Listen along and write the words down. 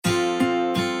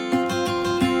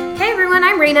everyone,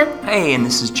 I'm Raina. Hey, and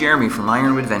this is Jeremy from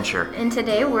Ironwood Venture. And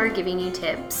today we're giving you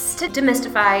tips to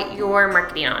demystify your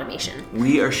marketing automation.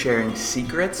 We are sharing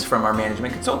secrets from our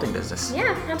management consulting business.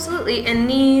 Yeah, absolutely. And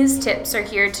these tips are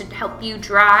here to help you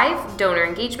drive donor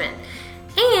engagement.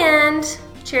 And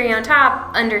cherry on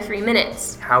top, under 3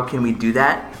 minutes. How can we do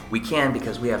that? We can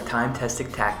because we have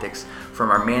time-tested tactics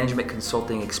from our management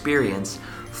consulting experience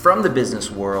from the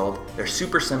business world. They're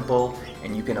super simple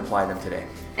and you can apply them today.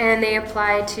 And they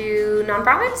apply to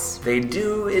nonprofits? They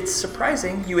do. It's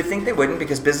surprising. You would think they wouldn't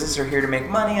because businesses are here to make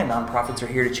money and nonprofits are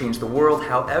here to change the world.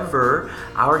 However,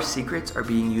 our secrets are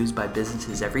being used by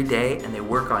businesses every day and they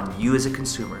work on you as a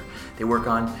consumer. They work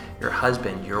on your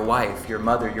husband, your wife, your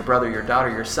mother, your brother, your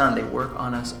daughter, your son. They work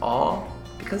on us all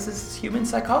because this is human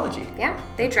psychology. Yeah,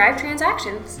 they drive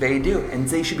transactions. They do, and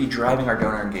they should be driving our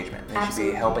donor engagement. They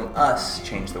Absolutely. should be helping us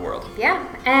change the world. Yeah,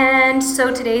 and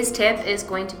so today's tip is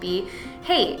going to be,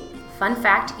 hey, fun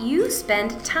fact, you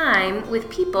spend time with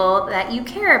people that you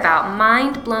care about.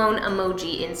 Mind blown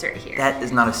emoji insert here. That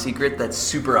is not a secret. That's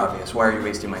super obvious. Why are you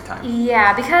wasting my time?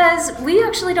 Yeah, because we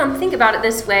actually don't think about it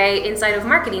this way inside of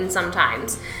marketing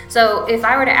sometimes. So if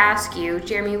I were to ask you,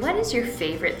 Jeremy, what is your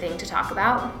favorite thing to talk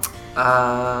about?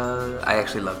 I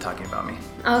actually love talking about me.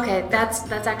 Okay, that's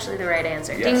actually the right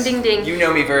answer. Yes. Ding, ding, ding. You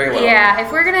know me very well. Yeah,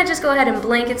 if we're gonna just go ahead and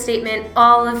blanket statement,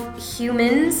 all of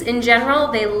humans in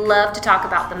general, they love to talk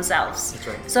about themselves. That's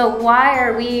right. So why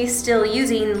are we still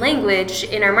using language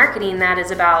in our marketing that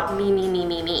is about me, me, me,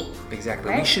 me, me?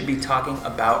 Exactly. Right? We should be talking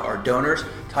about our donors,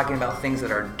 talking about things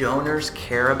that our donors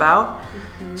care about.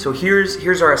 Mm-hmm. So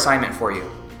here's our assignment for you.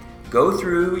 Go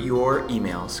through your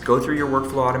emails, go through your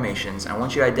workflow automations. I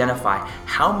want you to identify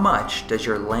how much does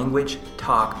your language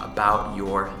talk about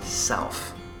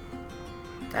yourself.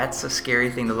 That's a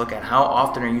scary thing to look at. How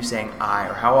often are you saying I,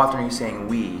 or how often are you saying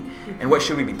we? And what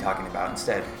should we be talking about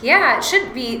instead? Yeah, it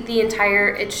should be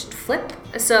it should flip.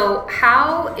 So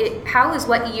how is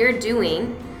what you're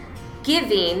doing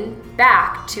giving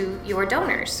back to your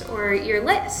donors or your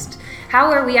list?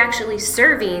 How are we actually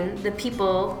serving the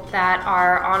people that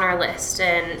are on our list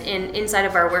and inside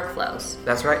of our workflows?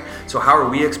 That's right. So how are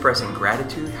we expressing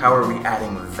gratitude? How are we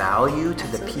adding value to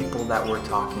the people that we're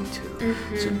talking to?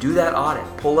 Mm-hmm. So do that audit.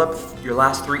 Pull up your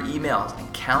last 3 emails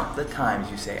and count the times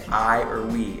you say I or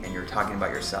we and you're talking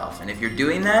about yourself. And if you're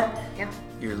doing that,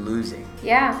 you're losing.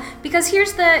 Yeah, because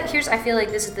here's I feel like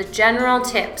this is the general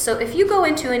tip. So if you go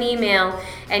into an email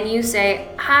and you say,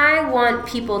 I want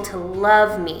people to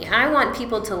love me, I want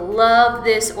people to love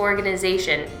this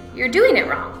organization, you're doing it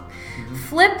wrong. Mm-hmm.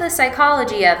 Flip the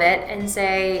psychology of it and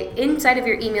say, inside of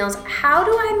your emails, how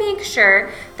do I make sure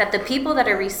that the people that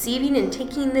are receiving and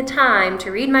taking the time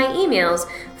to read my emails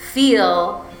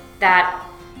feel that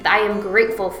I am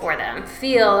grateful for them,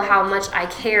 feel how much I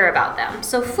care about them.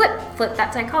 So flip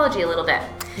that psychology a little bit.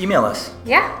 Email us.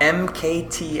 Yeah.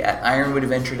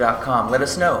 mkt@ironwoodventure.com. Let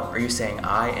us know. Are you saying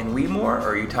I and we more, or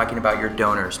are you talking about your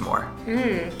donors more?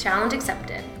 Challenge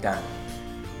accepted. Done.